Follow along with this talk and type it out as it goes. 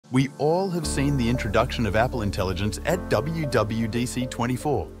We all have seen the introduction of Apple Intelligence at WWDC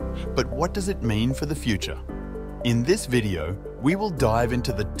 24, but what does it mean for the future? In this video, we will dive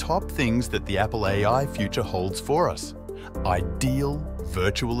into the top things that the Apple AI future holds for us. Ideal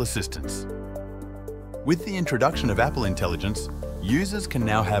virtual assistants. With the introduction of Apple Intelligence, users can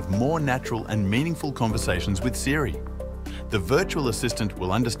now have more natural and meaningful conversations with Siri. The virtual assistant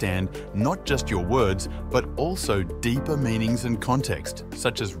will understand not just your words, but also deeper meanings and context,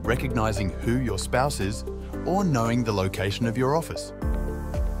 such as recognizing who your spouse is or knowing the location of your office.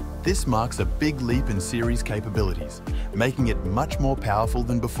 This marks a big leap in Siri's capabilities, making it much more powerful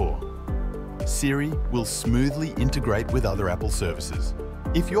than before. Siri will smoothly integrate with other Apple services.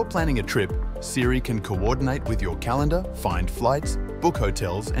 If you're planning a trip, Siri can coordinate with your calendar, find flights, book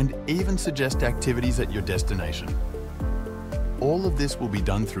hotels, and even suggest activities at your destination. All of this will be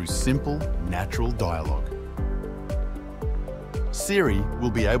done through simple, natural dialogue. Siri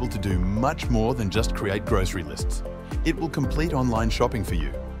will be able to do much more than just create grocery lists. It will complete online shopping for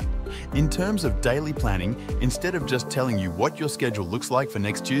you. In terms of daily planning, instead of just telling you what your schedule looks like for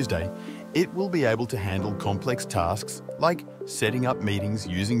next Tuesday, it will be able to handle complex tasks like setting up meetings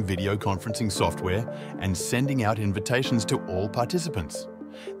using video conferencing software and sending out invitations to all participants.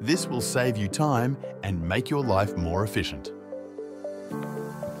 This will save you time and make your life more efficient.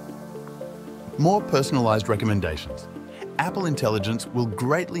 More personalized recommendations. Apple Intelligence will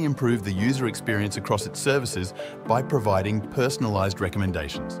greatly improve the user experience across its services by providing personalized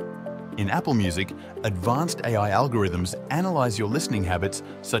recommendations. In Apple Music, advanced AI algorithms analyze your listening habits,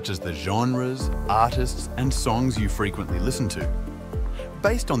 such as the genres, artists, and songs you frequently listen to.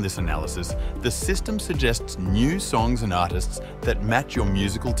 Based on this analysis, the system suggests new songs and artists that match your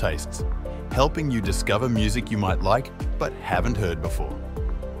musical tastes, helping you discover music you might like but haven't heard before.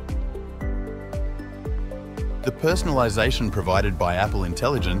 The personalization provided by Apple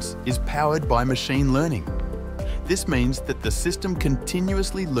Intelligence is powered by machine learning. This means that the system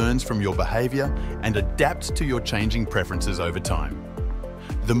continuously learns from your behavior and adapts to your changing preferences over time.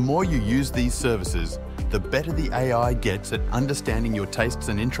 The more you use these services, the better the AI gets at understanding your tastes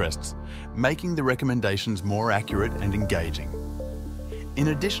and interests, making the recommendations more accurate and engaging. In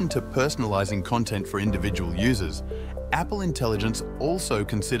addition to personalizing content for individual users, Apple Intelligence also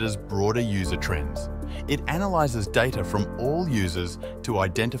considers broader user trends. It analyzes data from all users to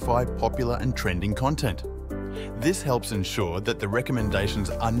identify popular and trending content. This helps ensure that the recommendations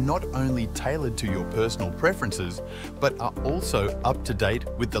are not only tailored to your personal preferences, but are also up to date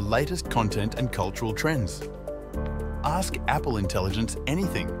with the latest content and cultural trends. Ask Apple Intelligence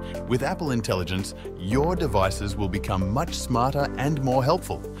anything. With Apple Intelligence, your devices will become much smarter and more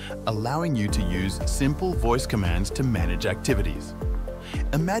helpful, allowing you to use simple voice commands to manage activities.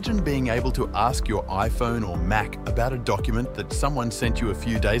 Imagine being able to ask your iPhone or Mac about a document that someone sent you a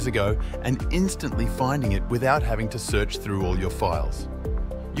few days ago and instantly finding it without having to search through all your files.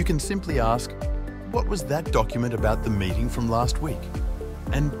 You can simply ask, "What was that document about the meeting from last week?"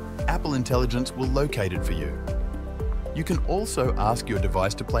 And Apple Intelligence will locate it for you. You can also ask your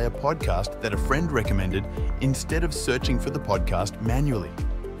device to play a podcast that a friend recommended instead of searching for the podcast manually.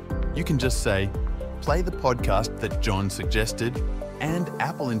 You can just say, "Play the podcast that John suggested," and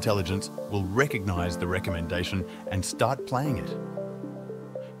Apple Intelligence will recognize the recommendation and start playing it.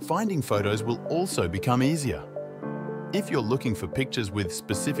 Finding photos will also become easier. If you're looking for pictures with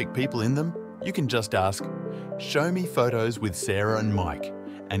specific people in them, you can just ask, "Show me photos with Sarah and Mike,"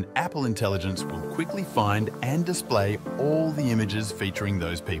 and Apple Intelligence will quickly find and display all the images featuring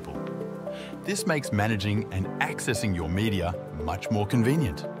those people. This makes managing and accessing your media much more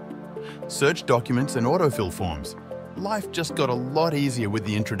convenient. Search documents and autofill forms. Life just got a lot easier with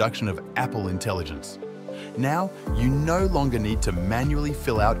the introduction of Apple Intelligence. Now, you no longer need to manually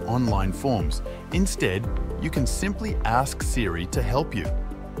fill out online forms. Instead, you can simply ask Siri to help you.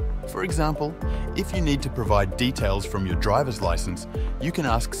 For example, if you need to provide details from your driver's license, you can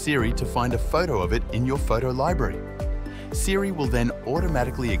ask Siri to find a photo of it in your photo library. Siri will then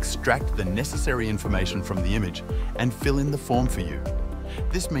automatically extract the necessary information from the image and fill in the form for you.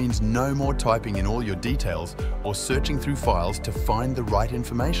 This means no more typing in all your details or searching through files to find the right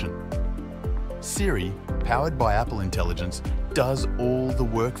information. Siri, powered by Apple Intelligence, does all the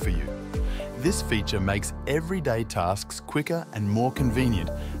work for you. This feature makes everyday tasks quicker and more convenient,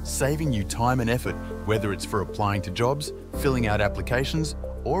 saving you time and effort, whether it's for applying to jobs, filling out applications,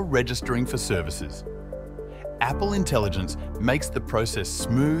 or registering for services. Apple Intelligence makes the process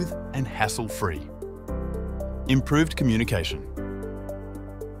smooth and hassle-free. Improved communication.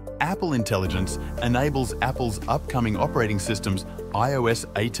 Apple Intelligence enables Apple's upcoming operating systems iOS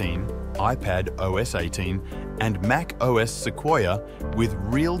 18, iPad OS 18, and Mac OS Sequoia with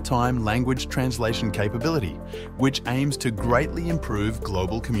real-time language translation capability, which aims to greatly improve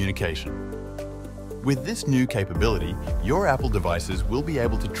global communication. With this new capability, your Apple devices will be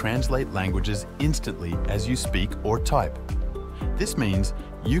able to translate languages instantly as you speak or type. This means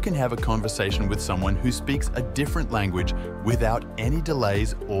you can have a conversation with someone who speaks a different language without any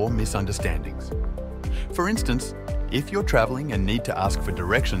delays or misunderstandings. For instance, if you're traveling and need to ask for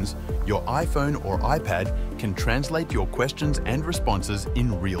directions, your iPhone or iPad can translate your questions and responses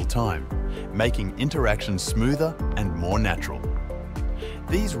in real time, making interactions smoother and more natural.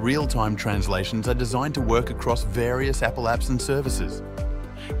 These real-time translations are designed to work across various Apple apps and services.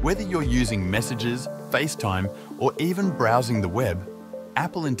 Whether you're using Messages, FaceTime, or even browsing the web,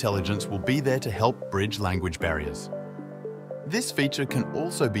 Apple Intelligence will be there to help bridge language barriers. This feature can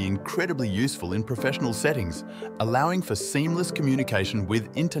also be incredibly useful in professional settings, allowing for seamless communication with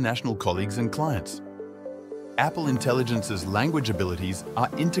international colleagues and clients. Apple Intelligence's language abilities are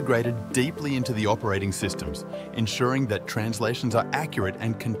integrated deeply into the operating systems, ensuring that translations are accurate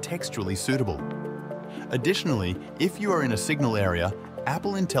and contextually suitable. Additionally, if you are in a signal area,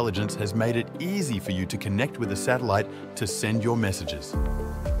 Apple Intelligence has made it easy for you to connect with a satellite to send your messages.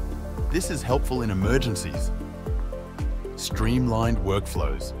 This is helpful in emergencies. Streamlined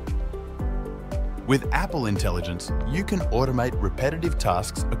workflows. With Apple Intelligence, you can automate repetitive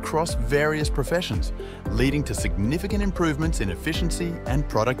tasks across various professions, leading to significant improvements in efficiency and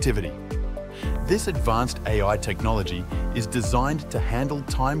productivity. This advanced AI technology is designed to handle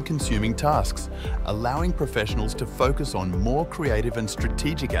time-consuming tasks, allowing professionals to focus on more creative and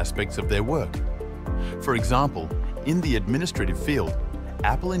strategic aspects of their work. For example, in the administrative field,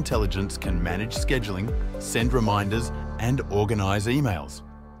 Apple Intelligence can manage scheduling, send reminders, and organize emails.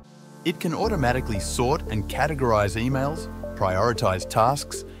 It can automatically sort and categorize emails, prioritize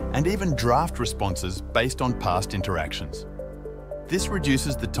tasks, and even draft responses based on past interactions. This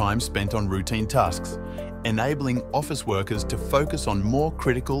reduces the time spent on routine tasks, enabling office workers to focus on more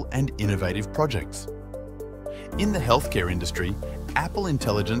critical and innovative projects. In the healthcare industry, Apple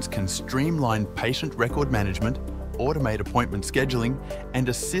Intelligence can streamline patient record management, automate appointment scheduling, and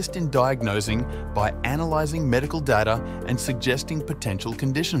assist in diagnosing by analyzing medical data and suggesting potential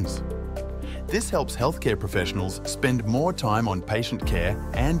conditions. This helps healthcare professionals spend more time on patient care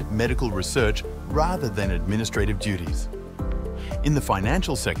and medical research rather than administrative duties. In the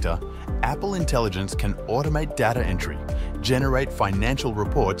financial sector, Apple Intelligence can automate data entry, generate financial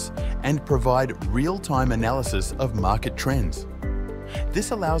reports, and provide real-time analysis of market trends.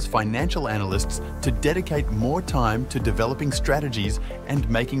 This allows financial analysts to dedicate more time to developing strategies and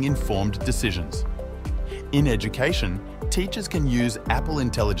making informed decisions. In education, teachers can use Apple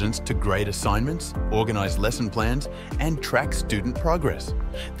Intelligence to grade assignments, organize lesson plans, and track student progress.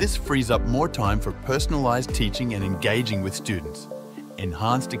 This frees up more time for personalized teaching and engaging with students.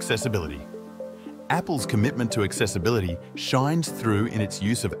 Enhanced accessibility. Apple's commitment to accessibility shines through in its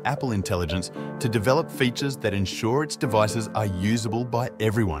use of Apple Intelligence to develop features that ensure its devices are usable by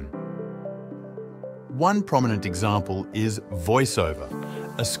everyone. One prominent example is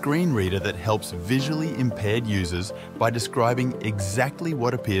VoiceOver, a screen reader that helps visually impaired users by describing exactly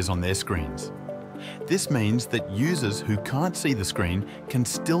what appears on their screens. This means that users who can't see the screen can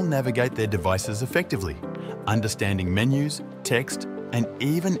still navigate their devices effectively, understanding menus, text, and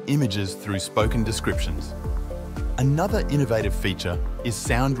even images through spoken descriptions. Another innovative feature is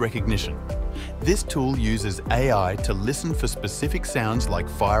sound recognition. This tool uses AI to listen for specific sounds like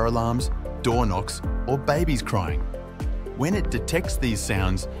fire alarms, door knocks, or babies crying. When it detects these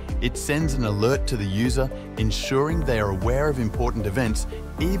sounds, it sends an alert to the user, ensuring they are aware of important events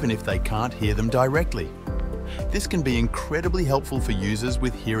even if they can't hear them directly. This can be incredibly helpful for users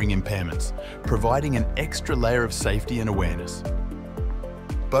with hearing impairments, providing an extra layer of safety and awareness.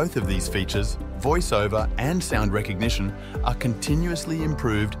 Both of these features, VoiceOver and sound recognition, are continuously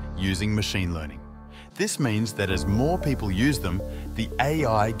improved using machine learning. This means that as more people use them, the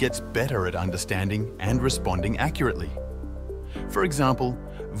AI gets better at understanding and responding accurately. For example,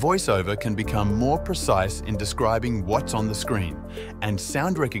 VoiceOver can become more precise in describing what's on the screen, and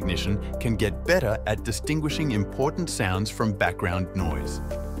sound recognition can get better at distinguishing important sounds from background noise.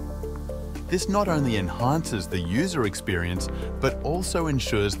 This not only enhances the user experience, but also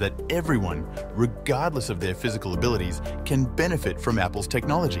ensures that everyone, regardless of their physical abilities, can benefit from Apple's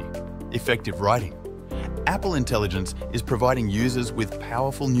technology. Effective writing. Apple Intelligence is providing users with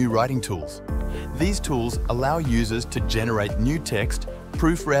powerful new writing tools. These tools allow users to generate new text,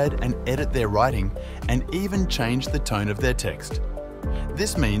 proofread and edit their writing, and even change the tone of their text.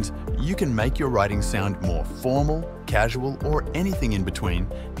 This means you can make your writing sound more formal, casual, or anything in between,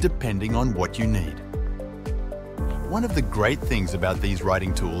 depending on what you need. One of the great things about these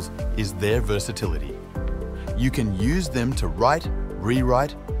writing tools is their versatility. You can use them to write,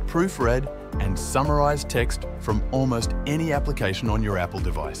 rewrite, proofread, and summarize text from almost any application on your Apple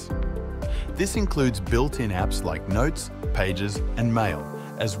device. This includes built-in apps like Notes, Pages, and Mail,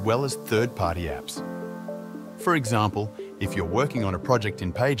 as well as third-party apps. For example, if you're working on a project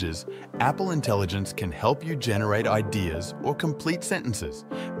in Pages, Apple Intelligence can help you generate ideas or complete sentences,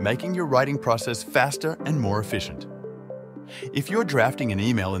 making your writing process faster and more efficient. If you're drafting an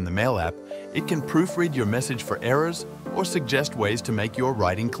email in the Mail app, it can proofread your message for errors or suggest ways to make your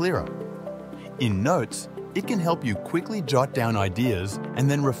writing clearer. In Notes, it can help you quickly jot down ideas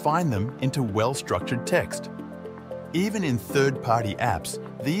and then refine them into well-structured text. Even in third-party apps,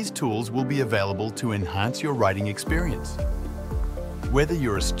 these tools will be available to enhance your writing experience. Whether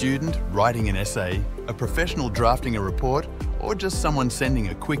you're a student writing an essay, a professional drafting a report, or just someone sending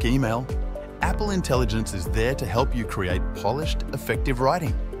a quick email, Apple Intelligence is there to help you create polished, effective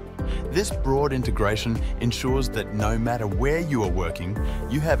writing. This broad integration ensures that no matter where you are working,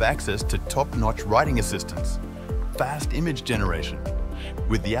 you have access to top-notch writing assistance, fast image generation.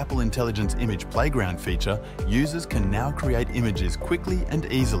 With the Apple Intelligence Image Playground feature, users can now create images quickly and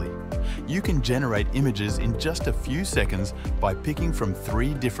easily. You can generate images in just a few seconds by picking from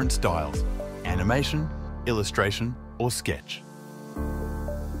 3 different styles: animation, illustration, or sketch.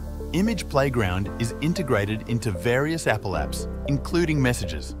 Image Playground is integrated into various Apple apps, including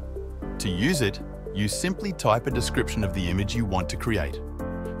Messages. To use it, you simply type a description of the image you want to create.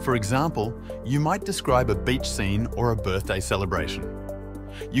 For example, you might describe a beach scene or a birthday celebration.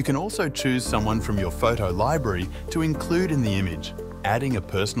 You can also choose someone from your photo library to include in the image, adding a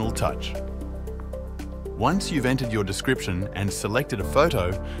personal touch. Once you've entered your description and selected a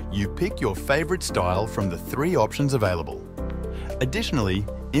photo, you pick your favorite style from the 3 options available. Additionally,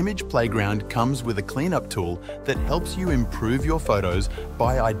 Image Playground comes with a cleanup tool that helps you improve your photos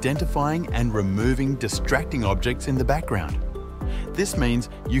by identifying and removing distracting objects in the background. This means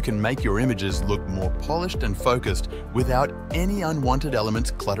you can make your images look more polished and focused without any unwanted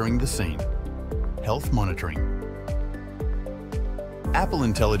elements cluttering the scene. Health monitoring. Apple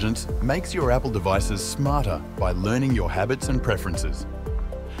Intelligence makes your Apple devices smarter by learning your habits and preferences.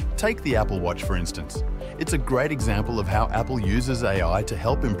 Take the Apple Watch, for instance. It's a great example of how Apple uses AI to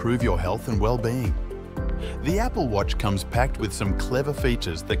help improve your health and well-being. The Apple Watch comes packed with some clever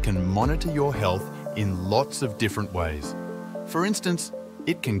features that can monitor your health in lots of different ways. For instance,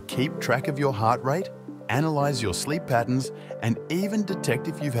 it can keep track of your heart rate, analyze your sleep patterns, and even detect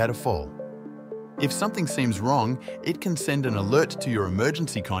if you've had a fall. If something seems wrong, it can send an alert to your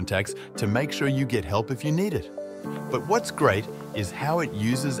emergency contacts to make sure you get help if you need it. But what's great is how it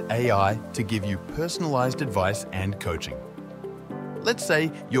uses AI to give you personalized advice and coaching. Let's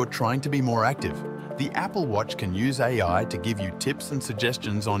say you're trying to be more active. The Apple Watch can use AI to give you tips and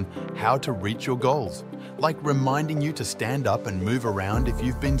suggestions on how to reach your goals, like reminding you to stand up and move around if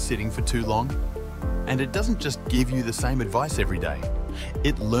you've been sitting for too long. And it doesn't just give you the same advice every day.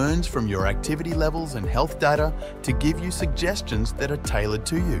 It learns from your activity levels and health data to give you suggestions that are tailored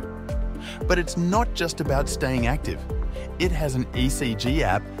to you. But it's not just about staying active. It has an ECG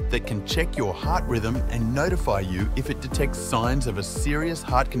app that can check your heart rhythm and notify you if it detects signs of a serious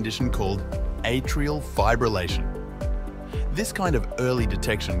heart condition called atrial fibrillation. This kind of early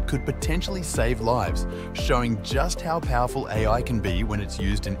detection could potentially save lives, showing just how powerful AI can be when it's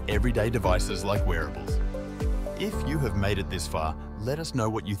used in everyday devices like wearables. If you have made it this far, let us know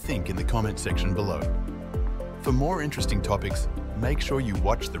what you think in the comment section below. For more interesting topics, make sure you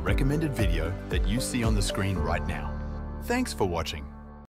watch the recommended video that you see on the screen right now. Thanks for watching.